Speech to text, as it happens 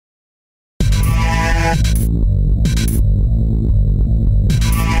Hi,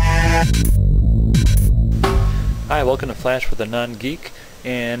 welcome to Flash for the Non-Geek,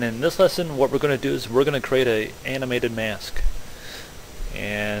 and in this lesson what we're going to do is we're going to create an animated mask.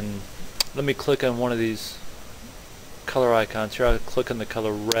 And let me click on one of these color icons here. I'll click on the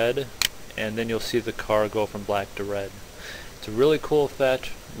color red, and then you'll see the car go from black to red. It's a really cool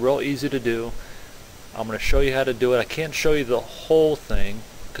effect, real easy to do. I'm going to show you how to do it. I can't show you the whole thing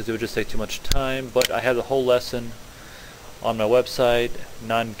because it would just take too much time, but I have the whole lesson on my website,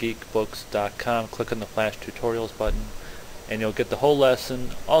 nongeekbooks.com. Click on the Flash Tutorials button and you'll get the whole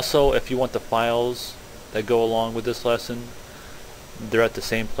lesson. Also, if you want the files that go along with this lesson, they're at the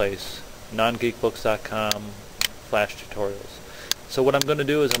same place, nongeekbooks.com Flash Tutorials. So what I'm going to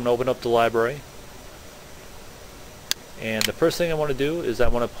do is I'm going to open up the library, and the first thing I want to do is I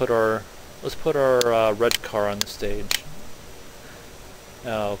want to put our red car on the stage.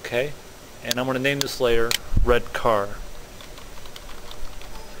 Okay, and I'm going to name this layer Red Car.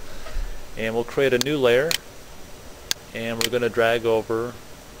 And we'll create a new layer, and we're going to drag over.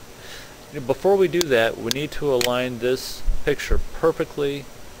 Before we do that, we need to align this picture perfectly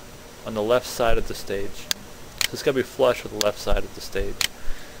on the left side of the stage. So it's got to be flush with the left side of the stage.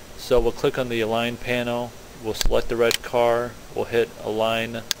 So we'll click on the Align panel, we'll select the red car, we'll hit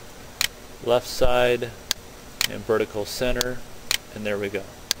Align left side and vertical center, and there we go.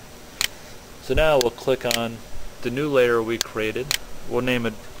 So now we'll click on the new layer we created. We'll name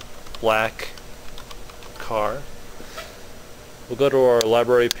it Black Car. We'll go to our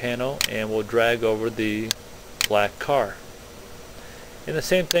library panel and we'll drag over the black car. And the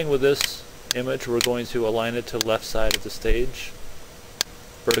same thing with this image, we're going to align it to the left side of the stage,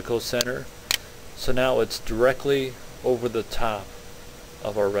 vertical center. So now it's directly over the top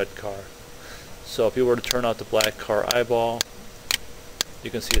of our red car. So if you were to turn out the black car eyeball, you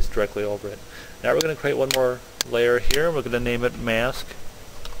can see it's directly over it. Now we're going to create one more layer here. We're going to name it Mask.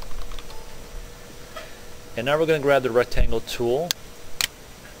 And now we're going to grab the rectangle tool.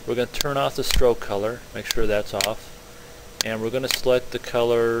 We're going to turn off the stroke color, make sure that's off, and we're going to select the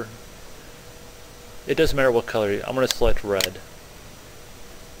color. It doesn't matter what color. I'm going to select red.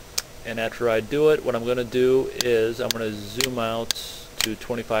 And after I do it, what I'm going to do is I'm going to zoom out to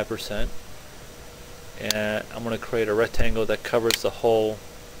 25%, and I'm going to create a rectangle that covers the whole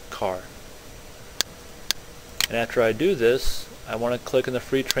car. And after I do this, I want to click on the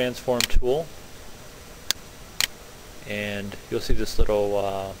free transform tool, and you'll see this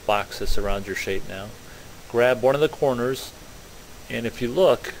little box that surrounds your shape now. Grab one of the corners, and if you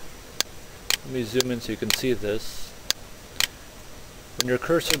look, let me zoom in so you can see this. When your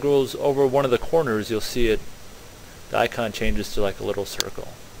cursor goes over one of the corners, you'll see it, the icon changes to like a little circle.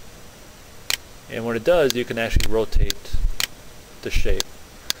 And when it does, you can actually rotate the shape.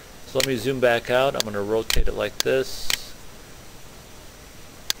 So let me zoom back out. I'm going to rotate it like this.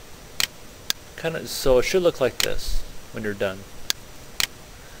 So it should look like this when you're done.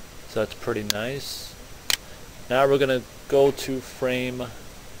 So that's pretty nice. Now we're going to go to frame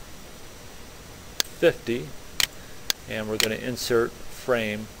 50, and we're going to insert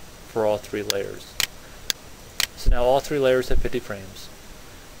frame for all three layers. So now all three layers have 50 frames.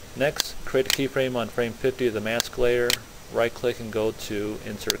 Next, create a keyframe on frame 50 of the mask layer. Right click and go to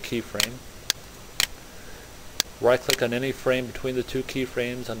insert keyframe. Right click on any frame between the two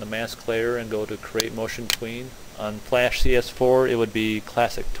keyframes on the mask layer and go to create motion tween. On Flash CS4 it would be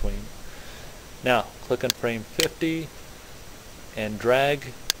classic tween. Now click on frame 50 and drag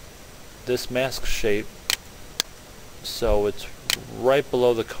this mask shape so it's right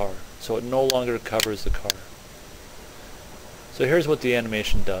below the car, so it no longer covers the car. So here's what the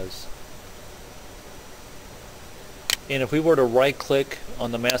animation does. And if we were to right click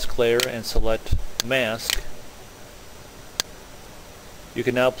on the mask layer and select mask, you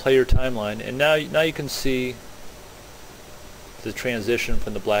can now play your timeline, and now you can see the transition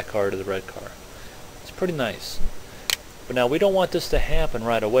from the black car to the red car. It's pretty nice. But now we don't want this to happen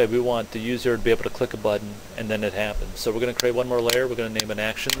right away. We want the user to be able to click a button and then it happens. So we're going to create one more layer. We're going to name it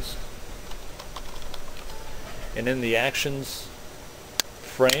Actions. And in the Actions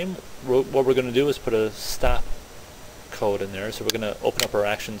frame, what we're going to do is put a stop code in there. So we're going to open up our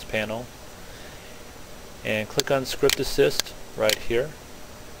Actions panel and click on Script Assist right here.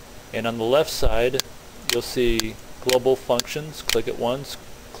 And on the left side, you'll see Global Functions. Click it once.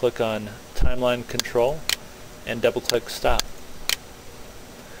 Click on Timeline Control and double click Stop.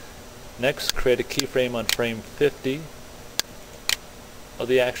 Next, create a keyframe on frame 50 of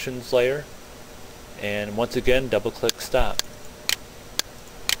the Actions layer, and once again double click Stop.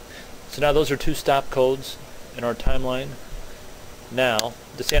 So now those are two stop codes in our timeline. Now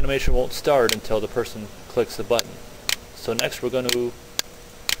this animation won't start until the person clicks the button. So next we're going to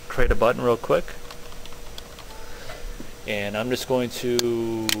create a button real quick, and I'm just going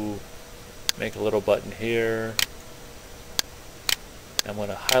to make a little button here. I'm going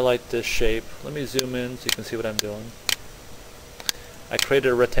to highlight this shape. Let me zoom in so you can see what I'm doing. I created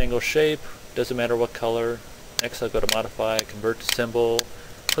a rectangle shape, doesn't matter what color. Next I'll go to modify, convert to symbol,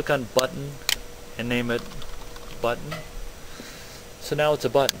 click on button and name it button. So now it's a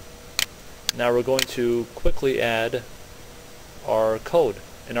button. Now we're going to quickly add our code,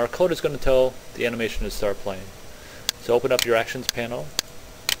 and our code is going to tell the animation to start playing. So open up your actions panel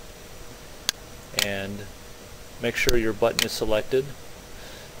and make sure your button is selected,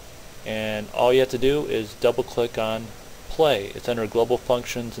 and all you have to do is double click on play. It's under global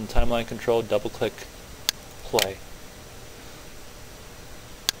functions and timeline control. Double click play,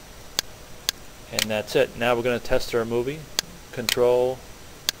 and that's it. Now we're going to test our movie. Control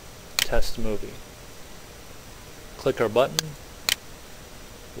test movie, click our button,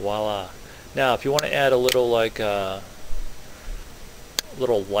 voila. Now if you want to add a little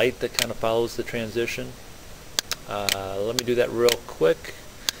little light that kind of follows the transition, let me do that real quick.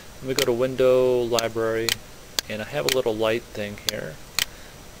 Let me go to Window, Library, and I have a little light thing here.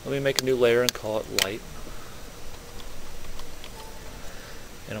 Let me make a new layer and call it light,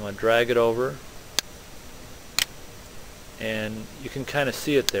 and I'm going to drag it over, and you can kind of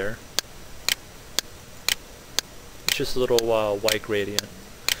see it there. It's just a little white gradient.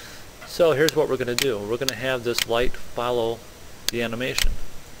 So here's what we're going to do. We're going to have this light follow the animation.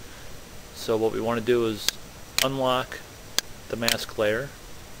 So what we want to do is unlock the mask layer,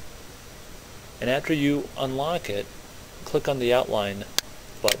 and after you unlock it, click on the outline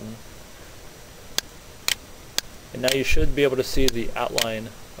button, and now you should be able to see the outline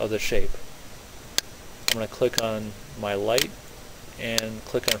of the shape. I'm going to click on my light and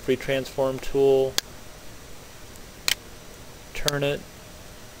click on free transform tool, turn it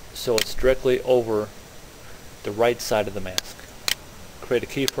so it's directly over the right side of the mask. Create a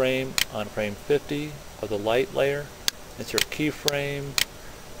keyframe on frame 50 of the light layer, insert keyframe,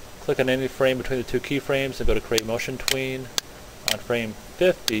 click on any frame between the two keyframes and go to create motion tween. On frame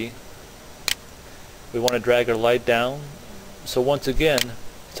 50 we want to drag our light down so once again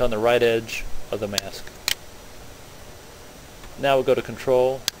it's on the right edge of the mask. Now we'll go to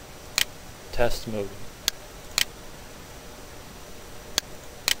control test movie.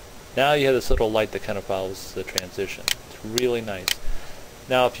 Now you have this little light that kind of follows the transition. It's really nice.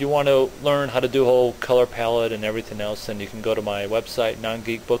 Now if you want to learn how to do a whole color palette and everything else, then you can go to my website,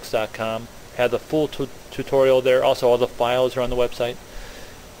 nongeekbooks.com. Have the full tutorial there. Also all the files are on the website.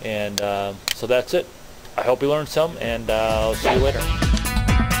 And so that's it. I hope you learned some, and I'll see you later.